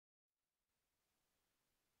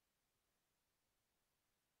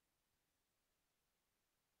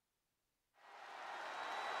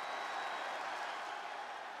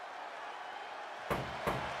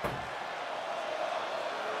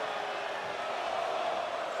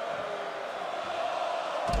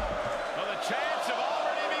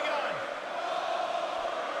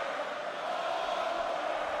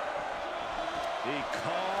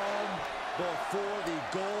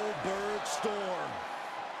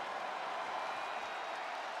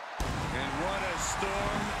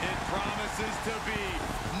Storm, it promises to be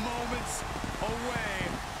moments away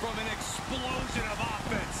from an explosion of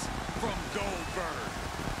offense from Goldberg.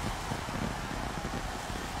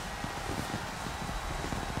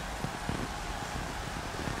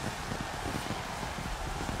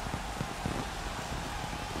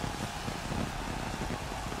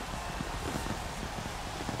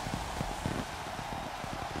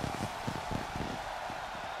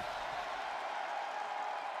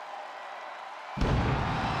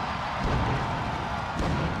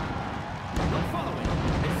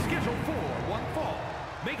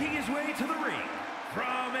 Making his way to the ring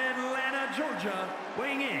from Atlanta, Georgia,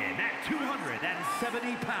 weighing in at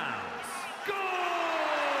 270 pounds, Goldberg!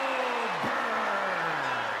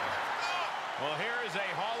 Well, here is a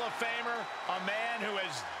Hall of Famer, a man who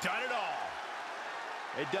has done it all.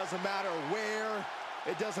 It doesn't matter where,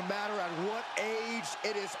 it doesn't matter at what age,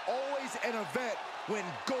 it is always an event when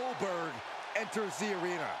Goldberg enters the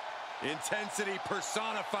arena. Intensity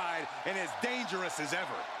personified and as dangerous as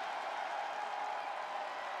ever.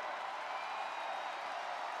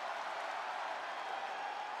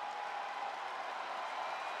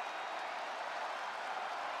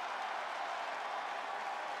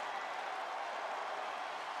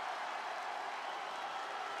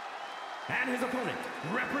 And his opponent,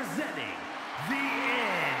 representing the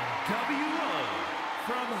NWO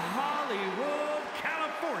from Hollywood,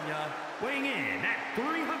 California, weighing in at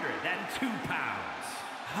 302 pounds,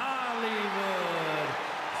 Hollywood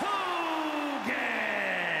Hogan!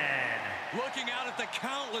 Looking out at the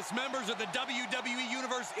countless members of the WWE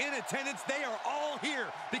Universe in attendance, they are all here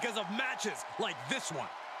because of matches like this one.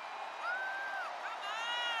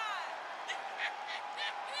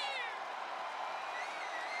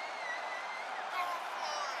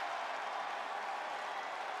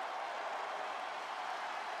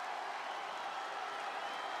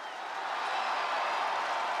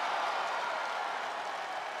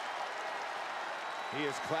 He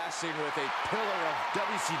is clashing with a pillar of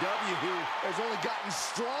WCW who has only gotten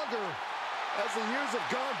stronger as the years have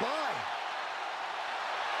gone by.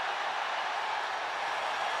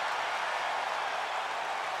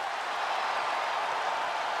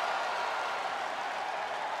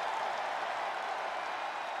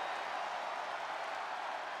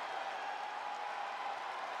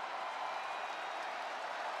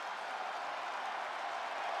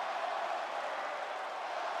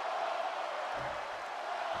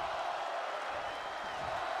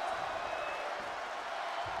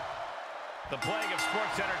 The plague of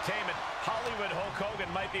sports entertainment, Hollywood Hulk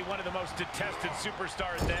Hogan might be one of the most detested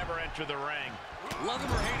superstars to ever enter the ring. Love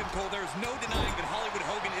him or hate him, Cole, there's no denying that Hollywood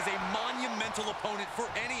Hogan is a monumental opponent for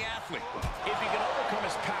any athlete. If he can overcome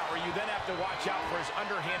his power, you then have to watch out for his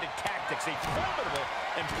underhanded tactics. A formidable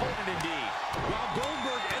and potent indeed. While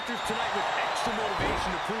Goldberg enters tonight with extra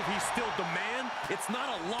motivation to prove he's still the man, it's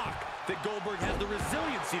not a lock that Goldberg has the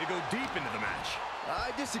resiliency to go deep into the match.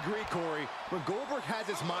 I disagree, Corey. When Goldberg has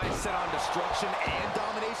his mind set on destruction and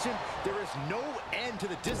domination, there is no end to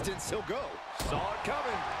the distance he'll go. Saw it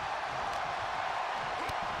coming.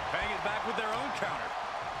 Hanging back with their own counter.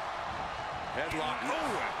 Headlock.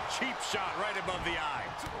 Oh, a cheap shot right above the eye.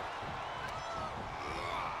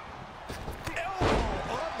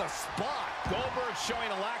 Elbow on the spot. Goldberg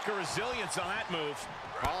showing a lack of resilience on that move.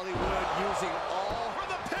 Hollywood using all For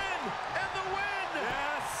the pin and the win!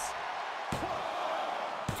 Yes!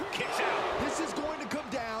 Kicks out. This is going to come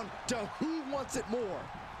down to who wants it more.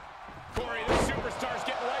 Corey, the superstar's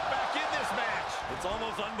getting right back in this match. It's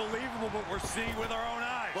almost unbelievable what we're seeing with our own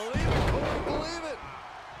eyes. Believe it, Corey, believe it.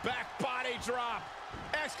 Back body drop.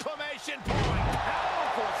 Exclamation point.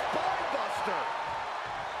 Powerful spine buster.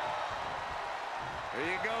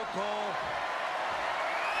 There you go, Cole.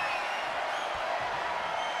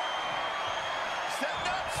 Setting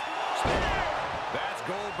up. Spear. That's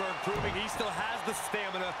Goldberg proving he still has the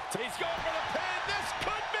stamina. He's going for the pin. This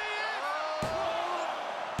could be it.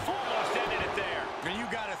 Almost ended it there. And you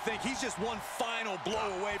got to think he's just one final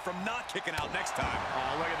blow away from not kicking out next time.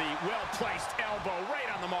 Oh, look at the well-placed elbow right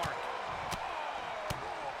on the mark.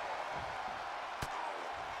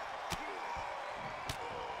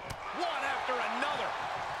 One after another.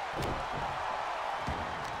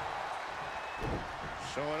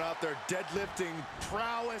 Showing off their deadlifting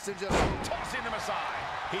prowess and just Tossing them aside.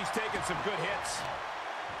 He's taking some good hits.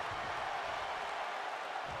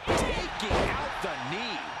 taking out the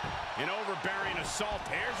knee. An overbearing assault.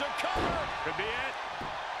 Here's a cover. Could be it.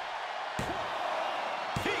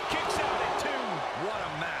 He kicks out at 2. What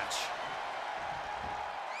a match.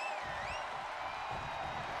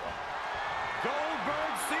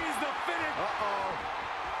 Goldberg sees the finish. Uh-oh.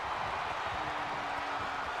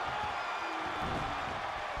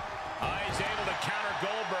 counter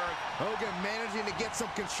Goldberg. Hogan managing to get some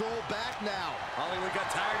control back now. Hollywood got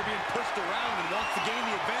tired of being pushed around and wants to gain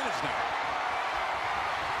the advantage now.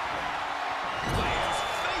 Lands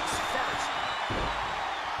face first.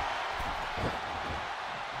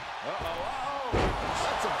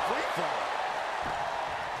 That's a free fall.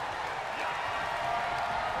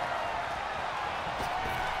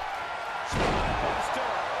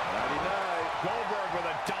 Goldberg with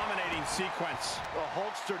a dominating sequence. The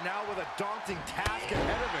Hulkster now with a daunting task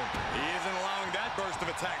ahead of him. He isn't allowing that burst of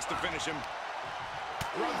attacks to finish him.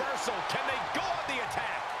 Reversal. Can they go on the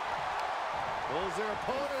attack? Pulls their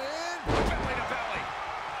opponent in. Belly to belly.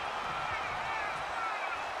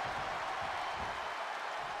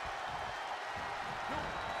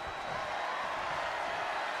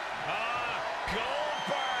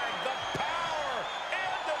 Goldberg, the power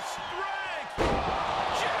and the strength.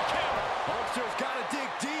 Jackhammer. Hulkster's got to dig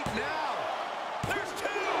deep now. There's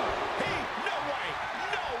two. No way.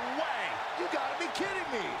 No way. You got to be kidding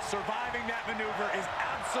me. Surviving that maneuver is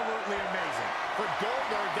absolutely amazing. For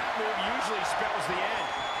Goldberg, that move usually spells the end.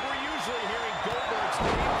 We're usually hearing Goldberg's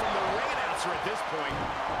name from the ring announcer at this point.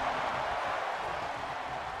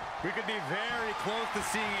 We could be very close to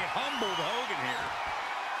seeing a humbled Hogan here.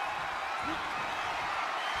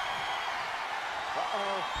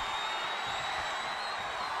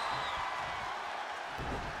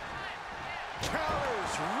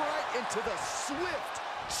 Counters right into the swift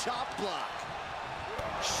chop block.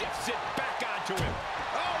 Shifts it back onto him.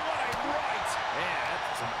 Oh, what a right. Yeah,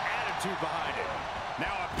 that's some attitude behind it.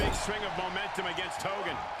 Now a big swing of momentum against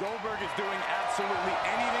Hogan. Goldberg is doing absolutely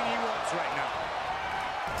anything he wants right now.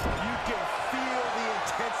 You can feel the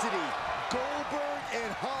intensity. Goldberg and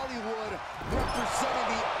Hollywood representing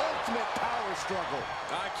the ultimate power struggle.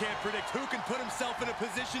 I can't predict who can put himself in a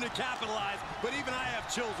position to capitalize, but even I have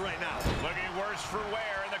chills right now. Looking worse for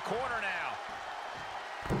wear in the corner now.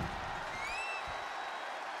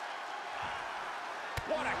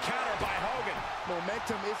 What a counter by Hogan.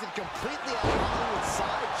 Momentum isn't completely on Hollywood's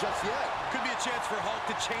side just yet. Could be a chance for Hulk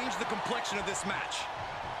to change the complexion of this match.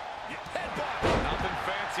 Headbutt. Nothing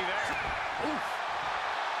fancy there. Oof.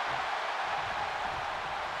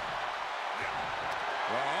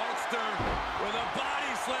 Hulkster with a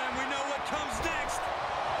body slam. We know what comes next.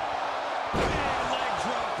 Big leg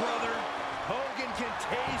drop, brother. Hogan can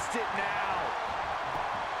taste it now.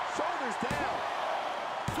 Shoulders down.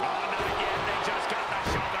 Oh, not again. They just got the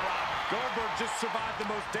shoulder up. Goldberg just survived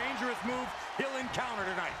the most dangerous move he'll encounter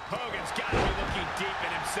tonight. Hogan's got to be looking deep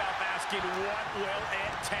in himself, asking what will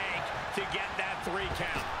it take to get that 3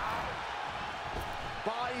 count.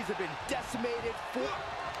 Bodies have been decimated.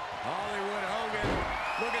 Hollywood Hogan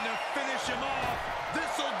looking to finish him off.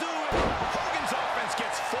 This'll do it. Hogan's offense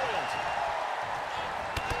gets foiled.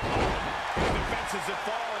 His defenses have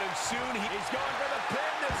fallen, and soon he's going for the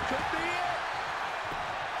pin. This could be it.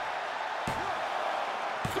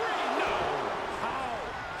 3, no.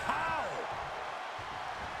 How?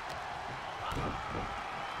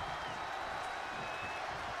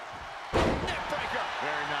 Neck breaker.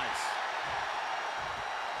 Very nice.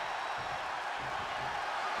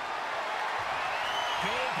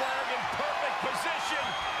 Goldberg in perfect position.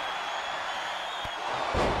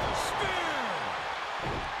 Spear.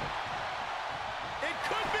 It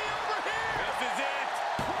could be over here. This is it.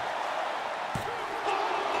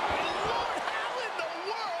 Oh, my Lord. How in the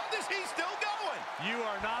world is he still going? You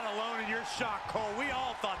are not alone in your shock, Cole. We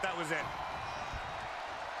all thought that was it.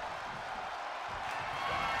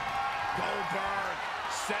 Goldberg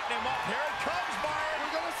setting him up. Here it comes, Byron.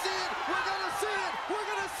 We're gonna see it. We're gonna see it. We're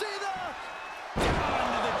gonna see the Down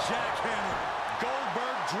to the jackhammer.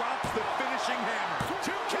 Goldberg drops the finishing hammer.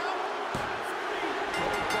 2 count.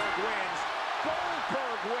 Goldberg wins.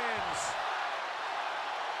 Goldberg wins.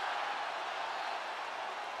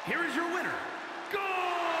 Here is your winner,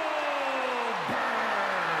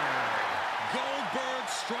 Goldberg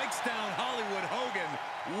strikes down Hollywood Hogan.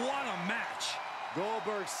 What a match.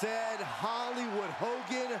 Goldberg said, Hollywood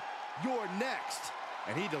Hogan, you're next.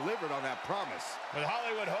 And he delivered on that promise. With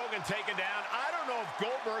Hollywood Hogan taken down, I don't know if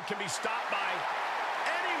Goldberg can be stopped by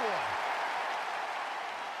anyone.